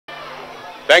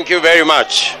Thank you very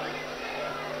much.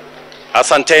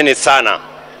 Asanteni sana.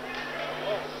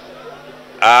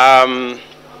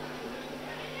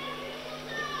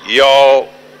 Your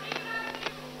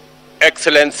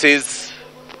Excellencies,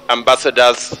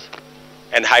 Ambassadors,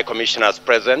 and High Commissioners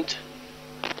present,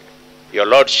 Your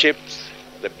Lordships,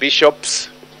 the Bishops,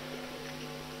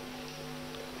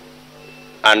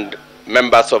 and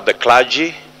members of the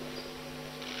clergy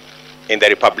in the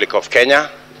Republic of Kenya,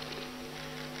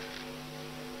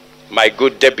 my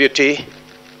good Deputy,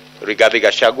 Rigathi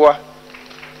Gachagua,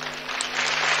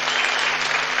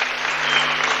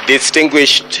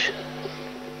 distinguished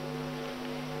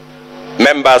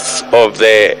members of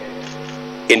the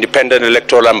Independent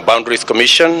Electoral and Boundaries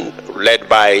Commission, led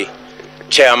by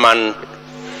Chairman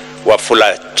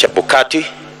Wafula Chebukati,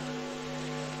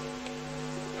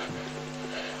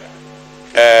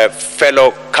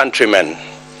 fellow countrymen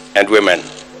and women,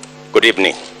 good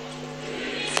evening.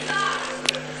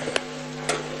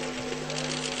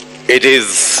 It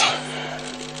is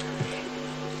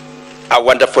a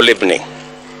wonderful evening,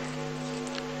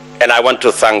 and I want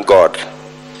to thank God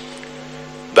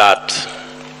that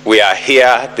we are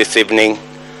here this evening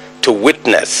to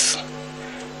witness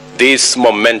this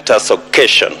momentous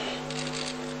occasion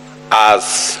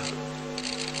as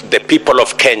the people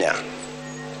of Kenya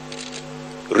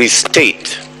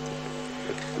restate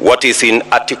what is in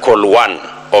Article 1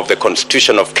 of the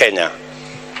Constitution of Kenya,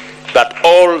 that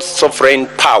all sovereign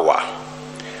power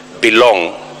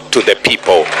belong to the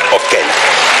people of Kenya.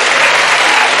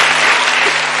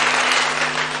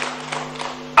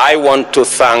 I want to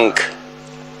thank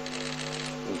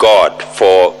God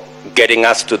for getting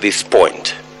us to this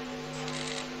point.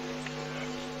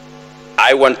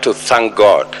 I want to thank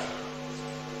God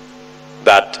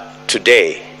that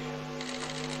today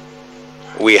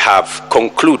we have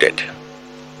concluded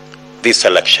this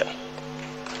election.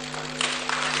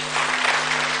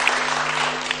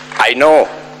 I know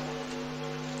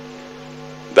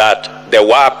that there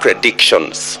were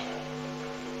predictions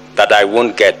that I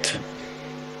won't get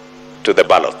to the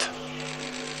ballot.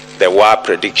 There were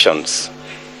predictions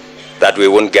that we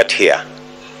won't get here.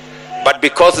 But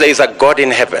because there is a God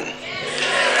in heaven,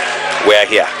 we are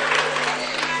here.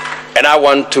 And I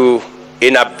want to,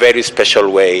 in a very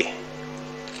special way,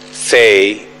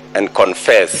 say and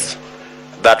confess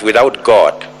that without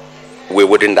God, we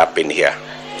wouldn't have been here.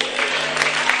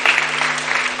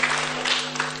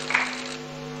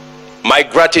 My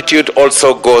gratitude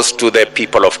also goes to the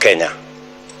people of Kenya,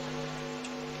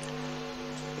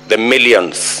 the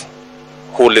millions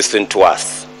who listened to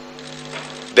us,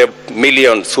 the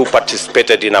millions who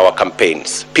participated in our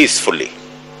campaigns peacefully,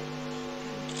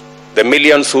 the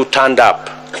millions who turned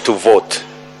up to vote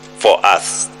for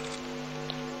us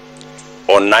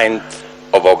on 9th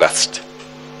of August,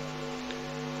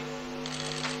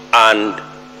 and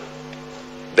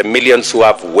the millions who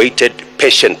have waited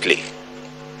patiently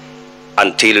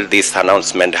until this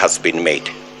announcement has been made.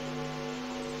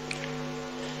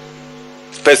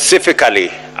 Specifically,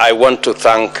 I want to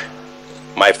thank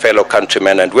my fellow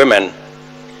countrymen and women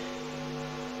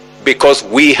because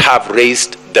we have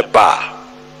raised the bar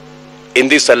in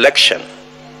this election.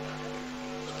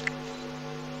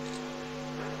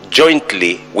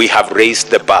 Jointly, we have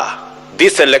raised the bar.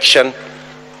 This election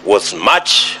was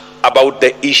much about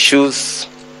the issues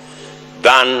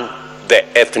than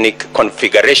the ethnic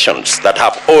configurations that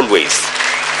have always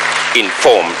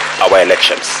informed our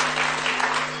elections.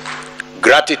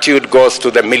 Gratitude goes to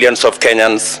the millions of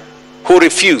Kenyans who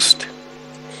refused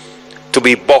to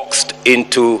be boxed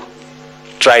into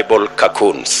tribal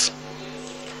cocoons.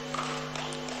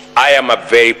 I am a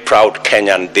very proud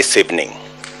Kenyan this evening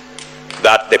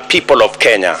that the people of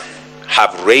Kenya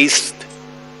have raised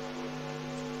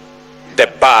the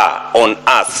bar on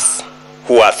us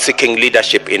who are seeking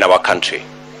leadership in our country.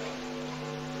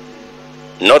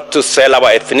 Not to sell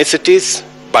our ethnicities,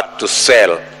 but to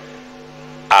sell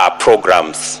our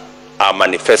programs, our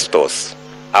manifestos,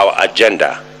 our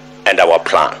agenda, and our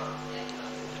plan.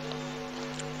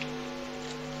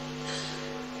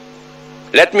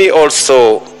 Let me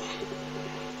also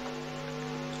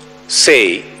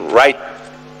say right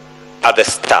at the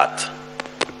start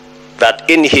that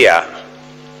in here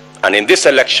and in this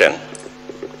election,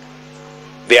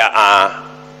 there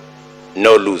are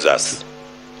no losers.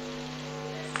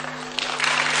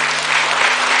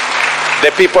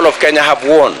 The people of Kenya have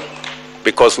won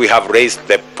because we have raised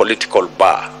the political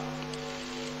bar.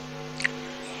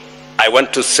 I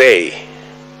want to say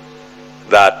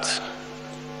that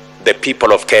the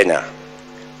people of Kenya,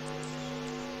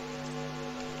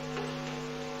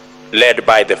 led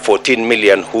by the 14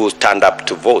 million who turned up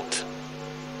to vote,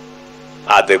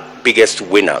 are the biggest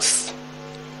winners.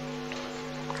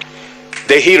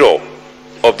 The hero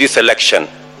of this election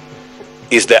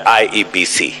is the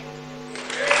IEBC,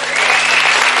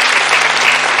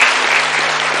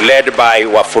 led by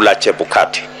Wafula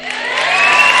Chebukati.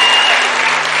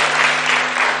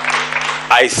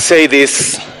 I say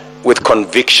this with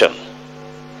conviction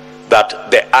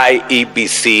that the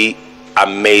IEBC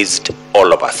amazed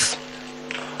all of us.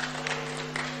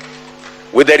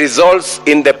 With the results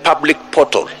in the public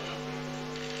portal,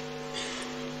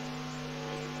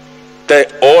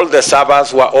 all the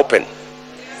servers were open.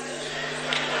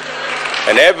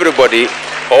 And everybody,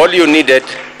 all you needed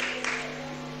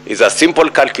is a simple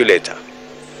calculator,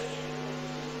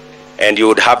 and you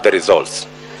would have the results.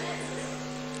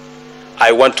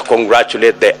 I want to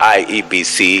congratulate the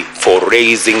IEBC for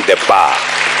raising the bar.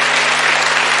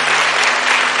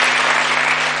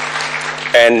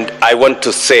 And I want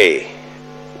to say,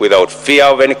 without fear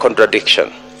of any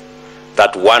contradiction,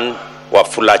 that one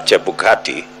Wafula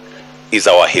Chebukati is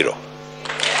our hero.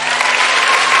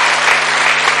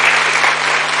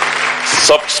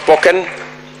 Soft-spoken,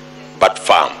 but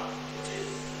firm.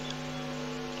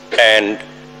 And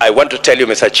I want to tell you,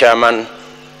 Mr. Chairman,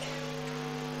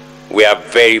 we are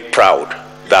very proud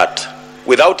that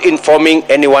without informing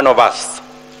any one of us,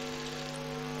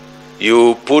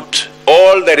 you put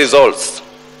all the results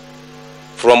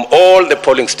from all the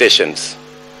polling stations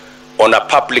on a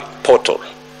public portal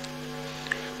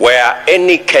where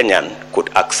any Kenyan could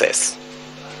access.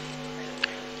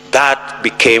 That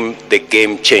became the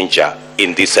game changer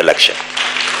in this election.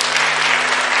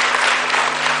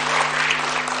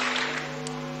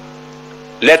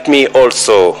 Let me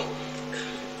also,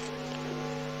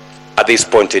 at this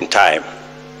point in time,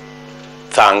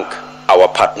 thank our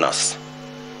partners,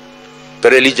 the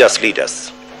religious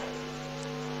leaders,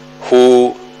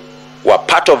 who were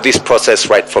part of this process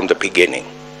right from the beginning.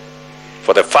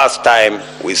 For the first time,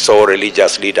 we saw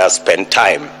religious leaders spend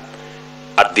time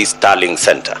at this Starling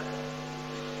Center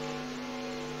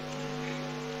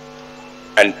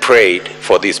and prayed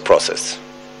for this process.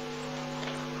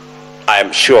 I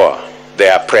am sure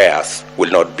their prayers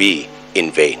will not be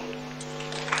in vain.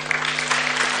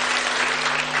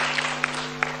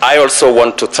 I also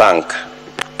want to thank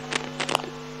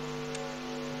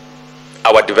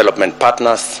our development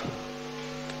partners,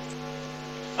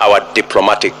 our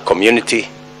diplomatic community,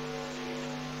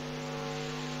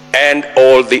 and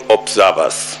all the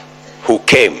observers who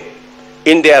came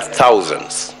in their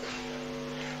thousands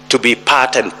to be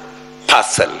part and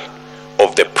parcel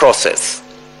of the process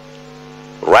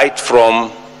right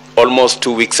from almost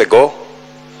 2 weeks ago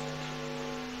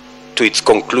to its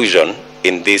conclusion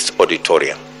in this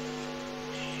auditorium.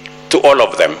 To all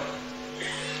of them,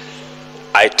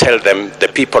 I tell them the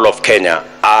people of Kenya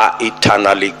are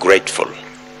eternally grateful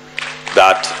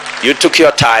that you took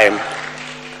your time,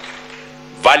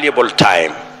 valuable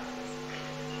time,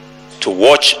 to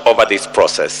watch over this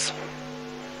process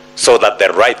so that the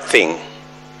right thing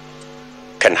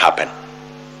can happen.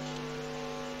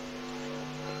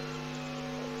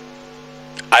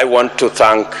 I want to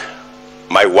thank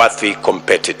my worthy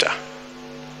competitor,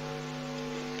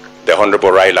 the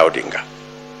Honorable Raila Odinga,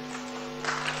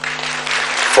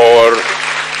 for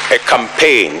a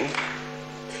campaign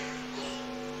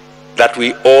that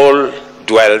we all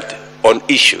dwelled on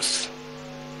issues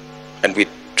and we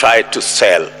tried to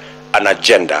sell an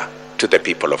agenda to the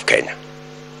people of Kenya.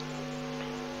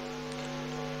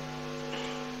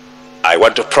 I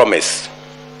want to promise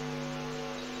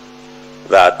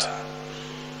that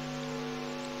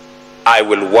I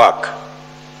will work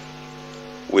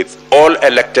with all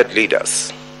elected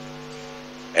leaders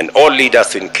and all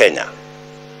leaders in Kenya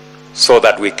so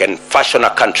that we can fashion a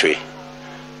country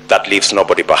that leaves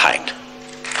nobody behind.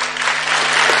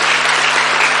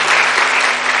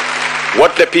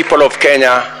 What the people of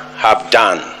Kenya have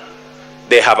done,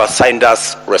 they have assigned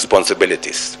us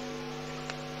responsibilities.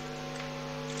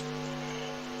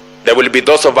 There will be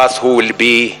those of us who will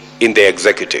be in the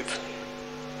executive,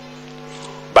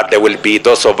 but there will be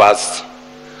those of us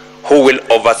who will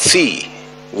oversee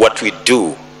what we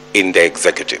do in the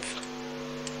executive.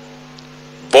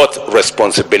 Both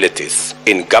responsibilities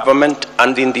in government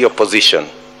and in the opposition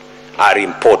are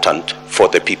important for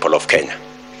the people of Kenya.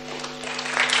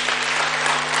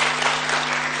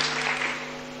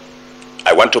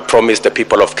 I want to promise the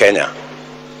people of Kenya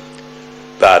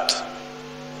that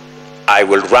I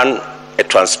will run a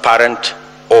transparent,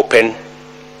 open,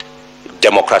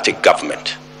 democratic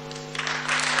government.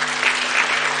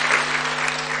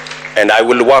 And I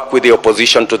will work with the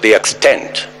opposition to the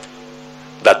extent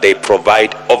that they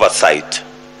provide oversight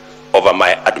over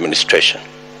my administration.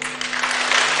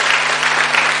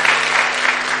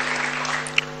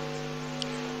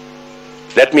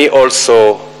 Let me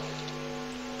also,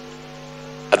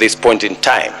 at this point in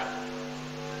time,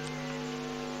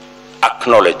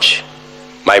 acknowledge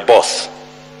my boss,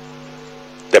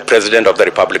 the President of the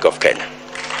Republic of Kenya.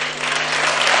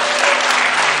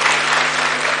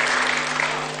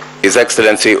 His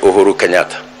Excellency Uhuru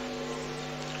Kenyatta,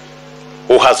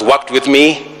 who has worked with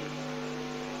me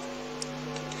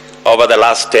over the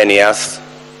last 10 years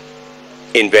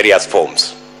in various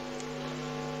forms.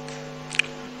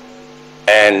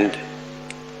 And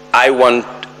I want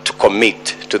to commit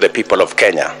to the people of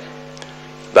Kenya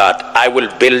that I will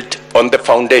build on the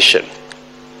foundation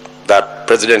that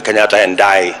President Kenyatta and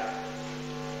I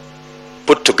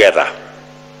put together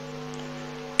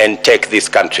and take this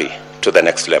country to the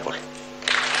next level.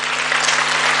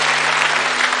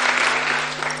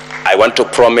 I want to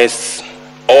promise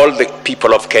all the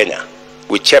people of Kenya,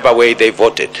 whichever way they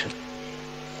voted,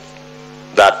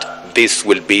 that this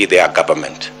will be their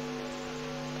government.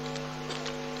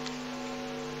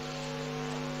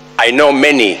 I know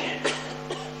many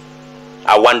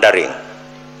are wondering,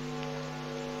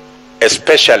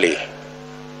 especially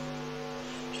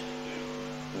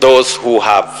those who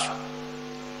have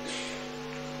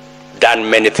done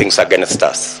many things against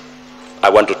us. I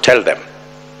want to tell them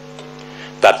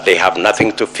that they have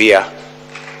nothing to fear.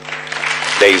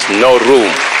 There is no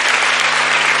room.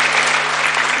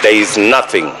 There is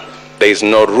nothing. There is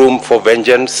no room for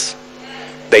vengeance.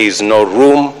 There is no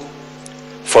room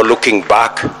for looking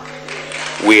back.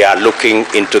 We are looking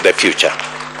into the future.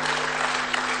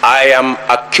 I am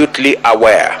acutely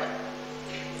aware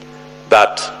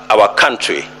that our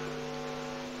country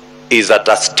is at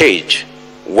a stage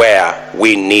where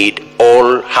we need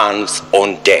all hands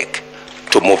on deck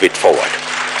to move it forward.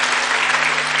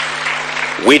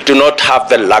 We do not have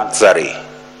the luxury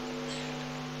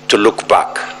to look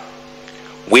back.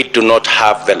 We do not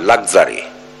have the luxury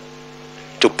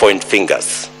to point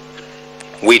fingers.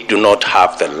 We do not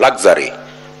have the luxury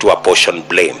to apportion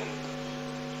blame.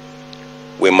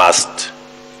 We must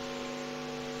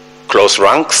close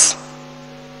ranks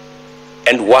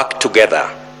and work together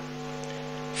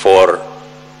for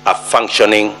a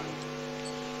functioning,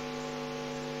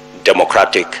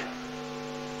 democratic,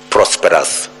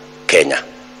 prosperous Kenya.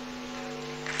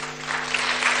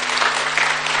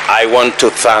 I want to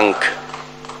thank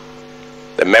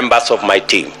the members of my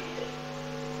team,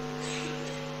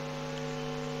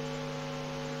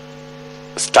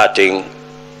 starting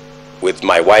with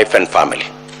my wife and family.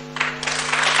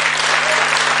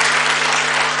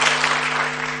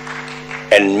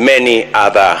 And many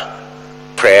other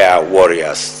prayer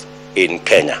warriors in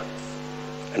Kenya.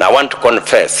 And I want to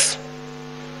confess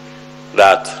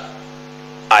that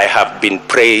I have been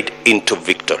prayed into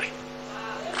victory.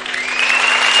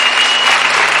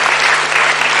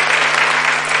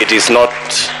 It is not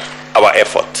our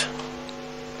effort.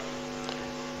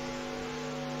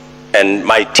 And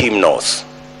my team knows.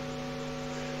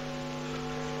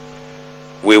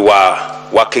 We were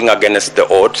working against the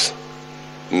odds,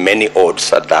 many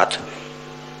odds at that,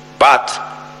 but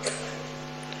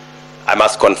I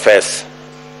must confess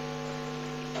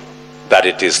that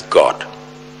it is God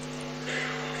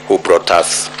who brought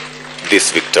us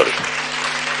this victory.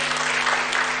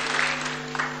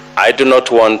 I do not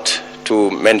want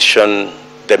to mention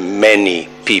the many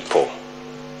people,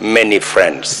 many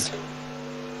friends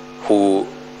who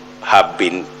have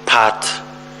been part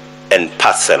and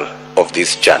parcel of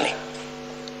this journey.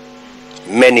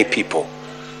 Many people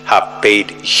have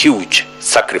paid huge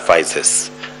sacrifices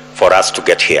for us to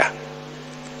get here.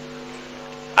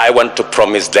 I want to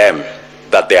promise them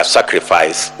that their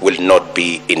sacrifice will not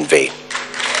be in vain.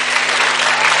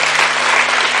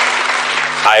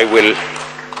 I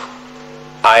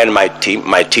and my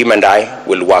team and I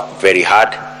will work very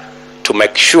hard to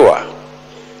make sure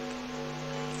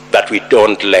that we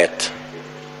don't let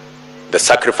the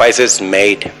sacrifices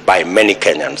made by many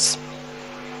Kenyans,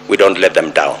 we don't let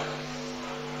them down.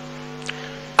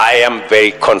 I am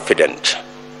very confident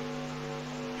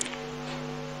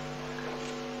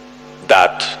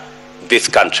that this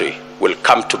country will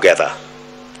come together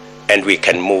and we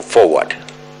can move forward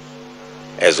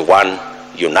as one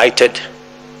united,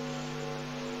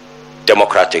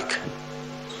 democratic,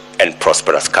 and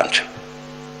prosperous country.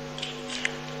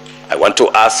 I want to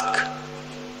ask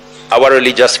our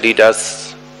religious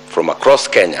leaders from across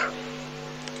Kenya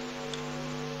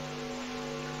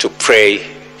to pray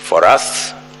for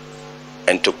us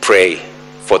and to pray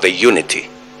for the unity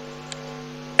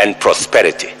and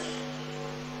prosperity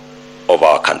of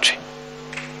our country.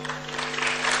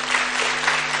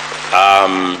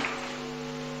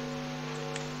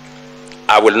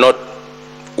 I will not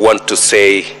want to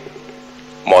say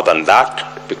more than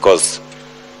that. because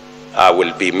I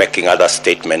will be making other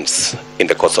statements in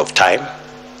the course of time.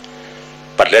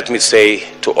 But let me say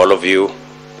to all of you,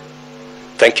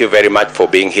 thank you very much for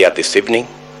being here this evening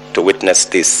to witness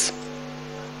this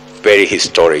very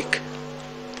historic,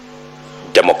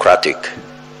 democratic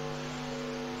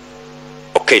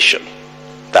occasion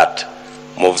that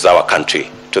moves our country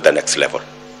to the next level.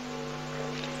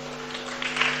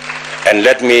 And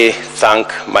let me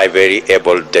thank my very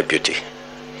able deputy,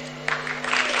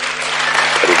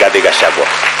 Rigathi Gachagua,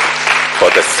 for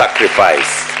the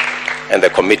sacrifice and the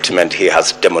commitment he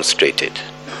has demonstrated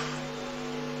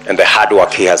and the hard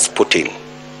work he has put in,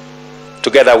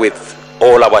 together with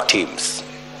all our teams,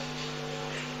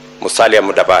 Musalia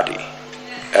Mudavadi,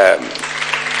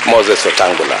 Moses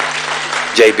Otangula,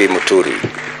 JB Muturi,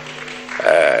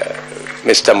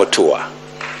 Mr. Mutua,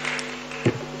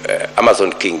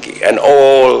 Amazon Kingi, and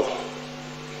all.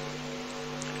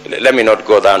 Let me not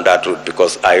go down that route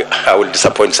because I will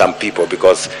disappoint some people,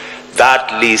 because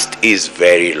that list is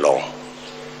very long,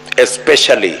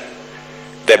 especially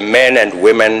the men and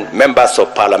women, members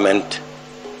of parliament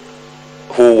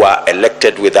who were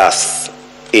elected with us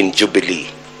in Jubilee.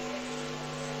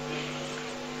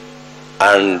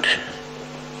 And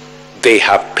they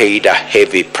have paid a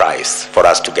heavy price for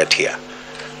us to get here.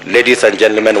 Ladies and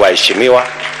gentlemen, waheshimiwa,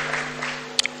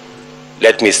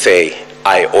 let me say,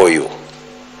 I owe you.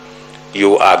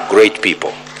 You are great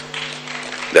people.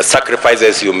 The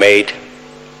sacrifices you made,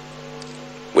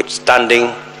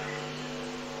 withstanding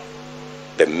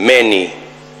the many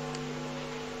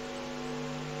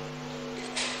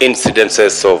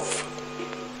incidences of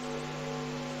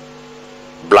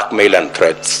blackmail and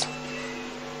threats,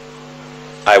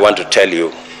 I want to tell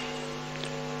you,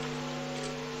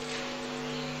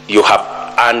 you have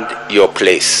earned your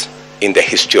place in the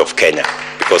history of Kenya,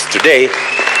 because today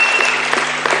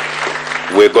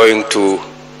we're going to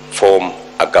form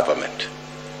a government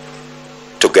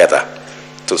together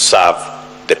to serve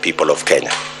the people of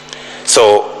Kenya.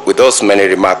 So with those many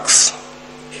remarks,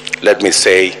 let me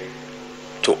say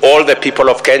to all the people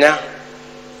of Kenya,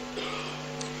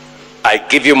 I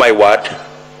give you my word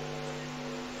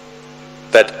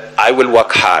that I will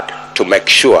work hard to make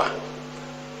sure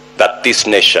that this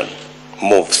nation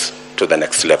moves to the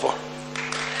next level,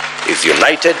 is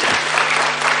united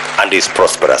and is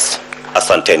prosperous.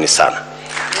 Asanteni sana.